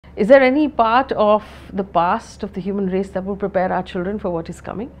Is there any part of the past of the human race that will prepare our children for what is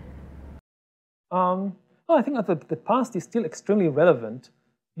coming? Well, I think that the past is still extremely relevant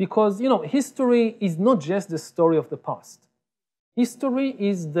because, history is not just the story of the past. History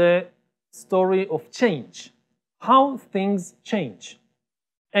is the story of change, how things change.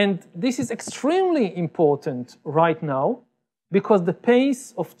 And this is extremely important right now because the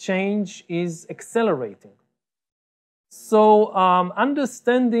pace of change is accelerating. So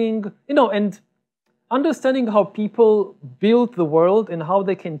understanding how people build the world and how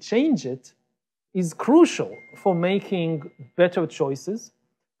they can change it is crucial for making better choices.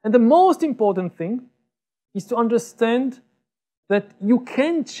 And the most important thing is to understand that you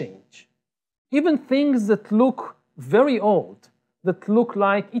can change. Even things that look very old, that look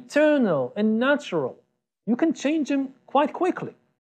like eternal and natural, you can change them quite quickly.